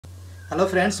Hello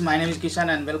friends, my name is Kishan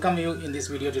and welcome you in this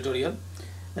video tutorial.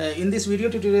 In this video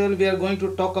tutorial we are going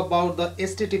to talk about the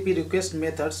HTTP request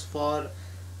methods for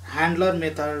handler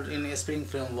method in Spring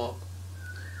framework.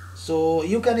 So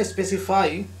you can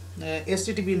specify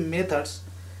HTTP methods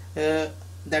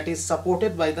that is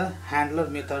supported by the handler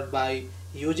method by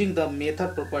using the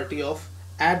method property of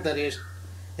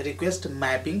 @request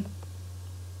mapping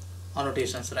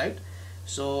annotations, right?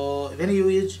 So when you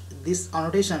use this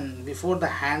annotation before the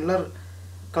handler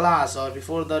class or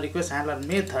before the request handler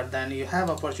method, then you have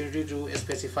opportunity to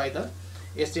specify the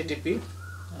HTTP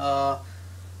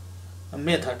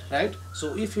method, right?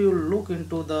 So if you look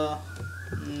into the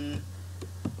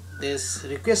this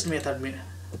request method,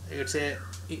 it's a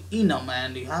enum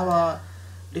and you have a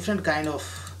different kind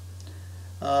of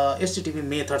HTTP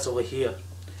methods over here.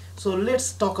 So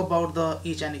let's talk about the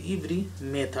each and every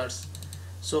methods.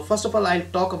 So first of all, I'll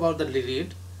talk about the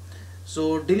delete.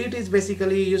 So delete is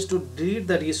basically used to delete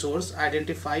the resource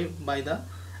identified by the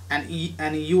an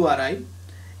URI.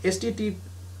 HTTP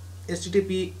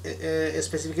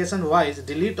specification wise,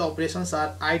 delete operations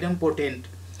are idempotent.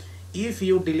 If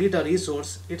you delete a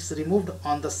resource, it's removed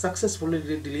on the successful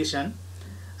deletion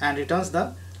and returns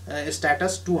the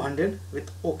status 200 with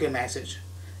OK message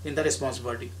in the response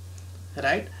body,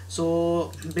 right?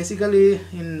 So basically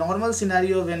in normal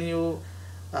scenario, when you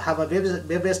have a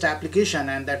web-based application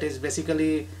and that is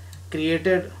basically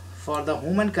created for the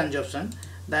human consumption,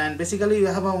 then basically you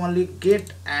have only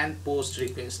get and post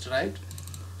request, right?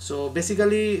 So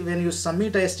basically when you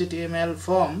submit a HTML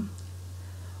form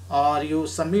or you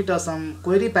submit some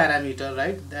query parameter,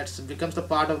 right, that becomes the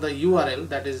part of the URL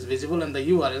that is visible in the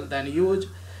URL, then you use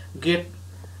get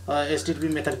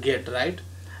HTTP method get, right?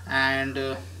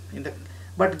 And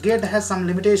but get has some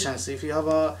limitations. If you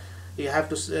have you have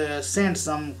to send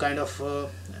some kind of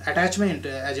attachment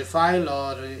as a file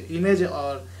or image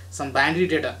or some binary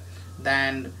data,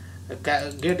 then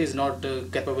get is not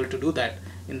capable to do that.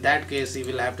 In that case you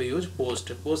will have to use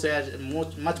post. Post has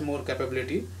much more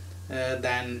capability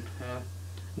than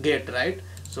get, right?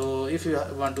 So if you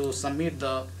want to submit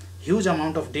the huge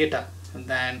amount of data,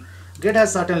 then get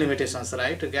has certain limitations,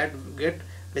 right? Get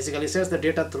basically sends the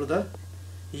data through the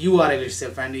URL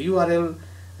itself, and URL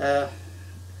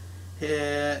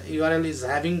is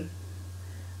having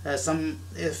some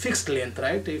fixed length,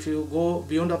 right? If you go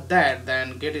beyond of that,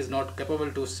 then get is not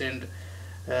capable to send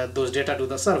those data to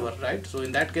the server, right? So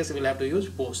in that case you will have to use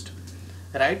post,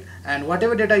 right? And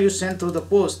whatever data you send through the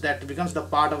post, that becomes the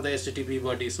part of the HTTP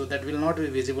body, so that will not be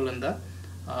visible in the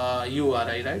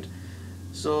URI, right?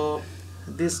 So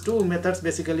these two methods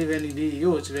basically when we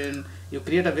use when you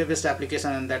create a web-based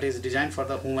application and that is designed for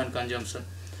the human consumption.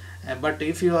 But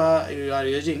if you are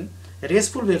using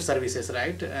RESTful web services,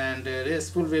 right, and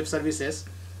RESTful web services,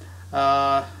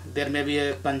 there may be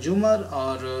a consumer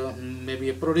or maybe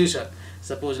a producer.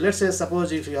 Let's say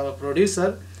if you have a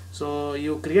producer, so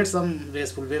you create some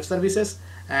RESTful web services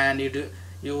and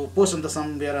you post them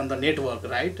somewhere on the network,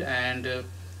 right? And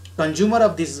consumer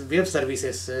of these web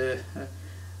services,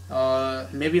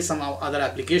 maybe some other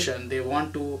application, they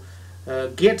want to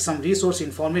get some resource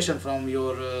information from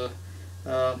your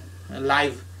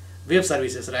live web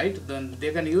services, right? Then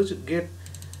they can use get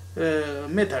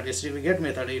method, HTTP get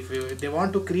method. If they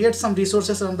want to create some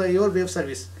resources on your web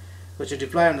service which you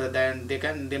deploy on that, then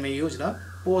they may use the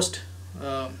post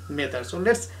method. So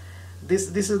this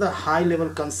is the high level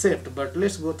concept, but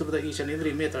let's go through the each and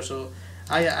every method. So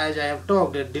as I have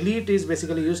talked, delete is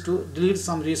basically used to delete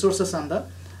some resources on the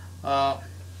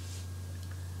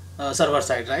server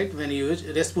side, right? When you use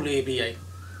RESTful API,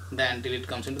 then delete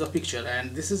comes into the picture.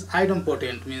 And this is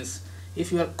idempotent, means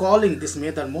if you are calling this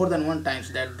method more than one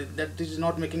times, that is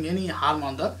not making any harm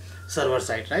on the server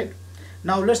side, right?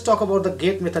 Now let's talk about the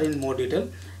get method in more detail.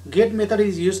 Get method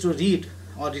is used to read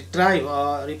or retrieve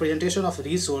a representation of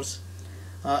resource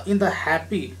in the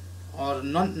happy or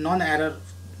non-error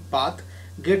path.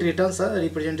 Get returns a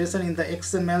representation in the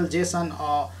XML, JSON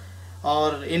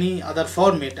or any other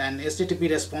format and HTTP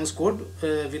response code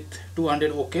with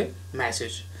 200 OK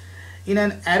message. In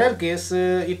an error case,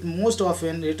 it most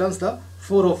often returns the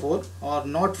 404 or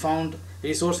not found,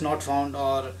 resource not found,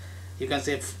 or you can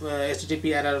say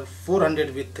HTTP error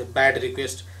 400 with bad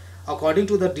request. According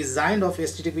to the design of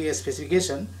HTTP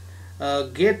specification,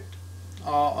 get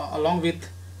along with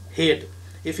head.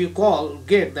 If you call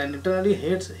get, then internally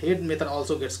head method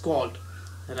also gets called,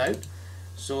 right?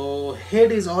 So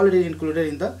head is already included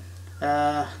in the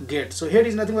get. So head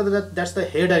is nothing but that's the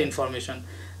header information.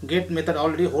 Get method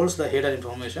already holds the header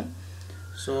information.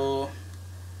 So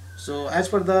as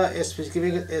per the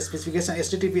specification,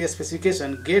 HTTP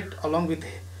specification, get along with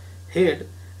head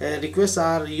requests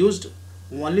are used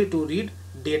only to read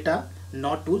data,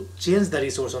 not to change the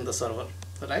resource on the server,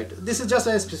 right? This is just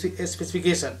a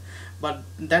specification, but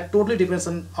that totally depends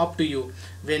on up to you.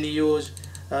 When you use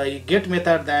get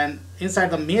method, then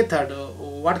inside the method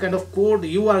what kind of code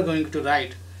you are going to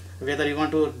write, whether you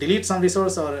want to delete some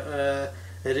resource or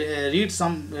read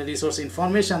some resource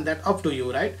information, that up to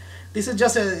you, right? This is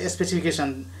just a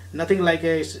specification, nothing like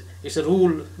it's a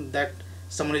rule that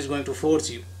someone is going to force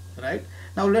you, right?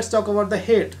 Now let's talk about the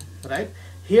head, right?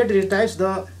 Head retrieves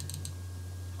the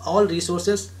all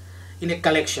resources in a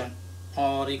collection,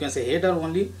 or you can say header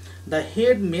only. The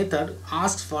head method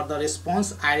asks for the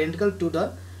response identical to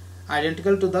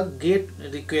the get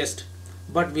request,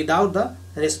 but without the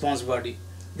response body.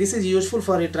 This is useful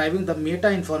for retrieving the meta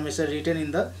information written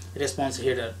in the response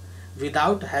header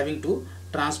without having to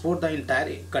transport the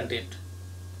entire content.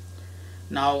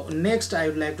 Now next I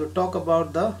would like to talk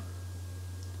about the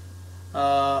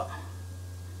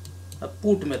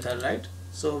put method, right?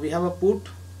 So we have a put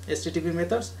HTTP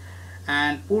methods,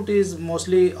 and put is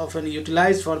mostly often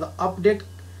utilized for the update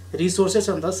resources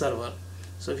on the server.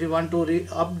 So if you want to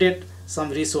update some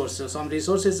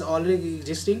resources already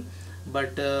existing,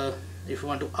 but if you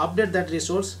want to update that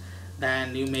resource,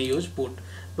 then you may use put.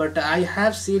 But I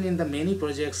have seen in the many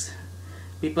projects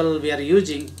people were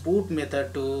using put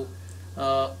method to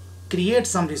create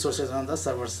some resources on the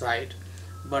server side,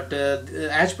 but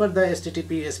as per the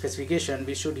HTTP specification,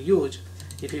 we should use,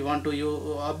 if we want to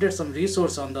update some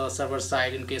resource on the server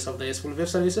side in case of the RESTful web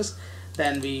services,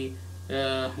 then we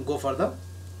go for the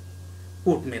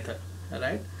put method,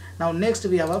 right? Now next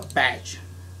we have a patch.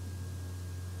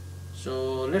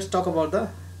 So let's talk about the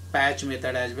patch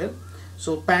method as well.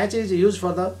 So patch is used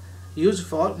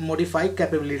for modify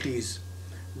capabilities.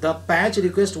 The patch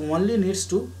request only needs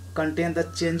to contain the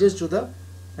changes to the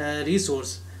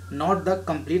resource, not the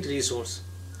complete resource.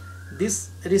 This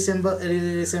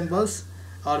resembles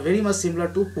or very much similar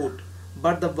to put,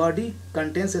 but the body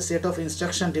contains a set of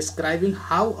instructions describing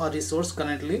how a resource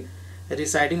currently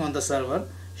residing on the server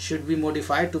should be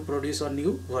modified to produce a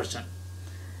new version.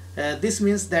 This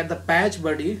means that the patch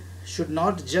body should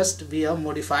not just be a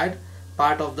modified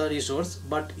part of the resource,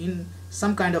 but in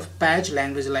some kind of patch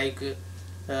language like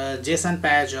JSON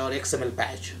patch or XML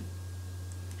patch.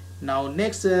 Now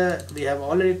next we have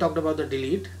already talked about the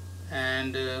delete,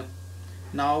 and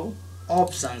now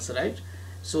options, right?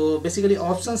 So basically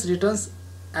options returns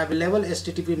available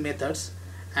HTTP methods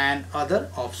and other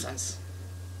options.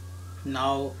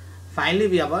 Now finally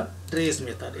we have a trace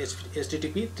method,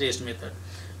 HTTP trace method.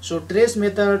 So trace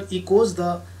method echoes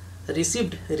the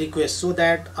received request so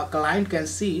that a client can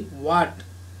see what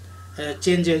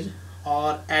changes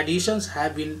or additions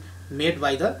have been made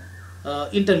by the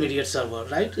intermediate server,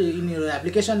 right? In your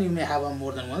application you may have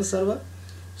more than one server.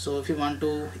 So if you want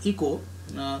to echo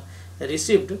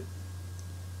received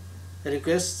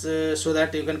requests so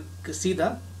that you can see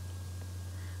the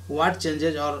what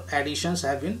changes or additions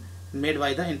have been made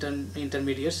by the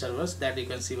intermediate servers, that you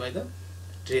can see by the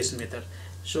trace method.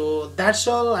 So that's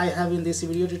all I have in this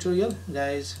video tutorial,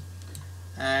 guys.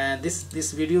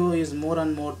 This video is more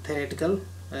and more theoretical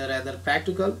rather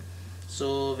practical.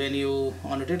 So when you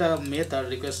annotate a method,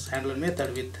 request handler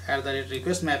method with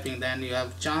 @request mapping, then you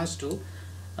have chance to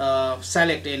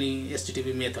select any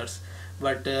HTTP methods.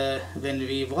 But when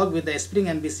we work with the Spring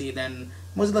MVC, then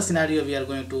most of the scenario we are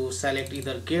going to select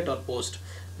either get or post,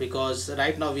 because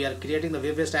right now we are creating the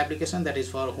web-based application that is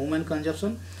for human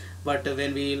consumption. But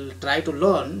when we'll try to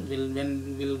learn,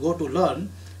 when we'll go to learn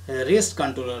REST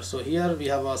controller, so here we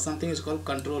have something is called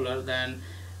controller. Then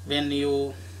when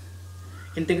you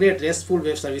integrate RESTful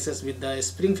web services with the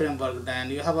Spring framework, then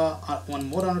you have one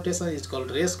more annotation is called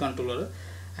REST controller,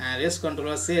 and REST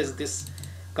controller says this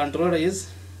controller is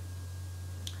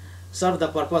serve the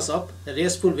purpose of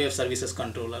RESTful web services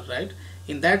controller, right?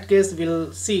 In that case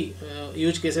we'll see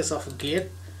use cases of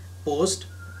get, post,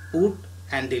 put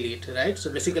and delete, right? So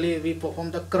basically we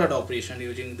perform the CRUD operation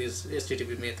using these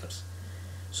HTTP methods.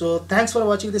 So thanks for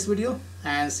watching this video,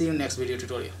 and see you in next video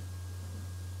tutorial.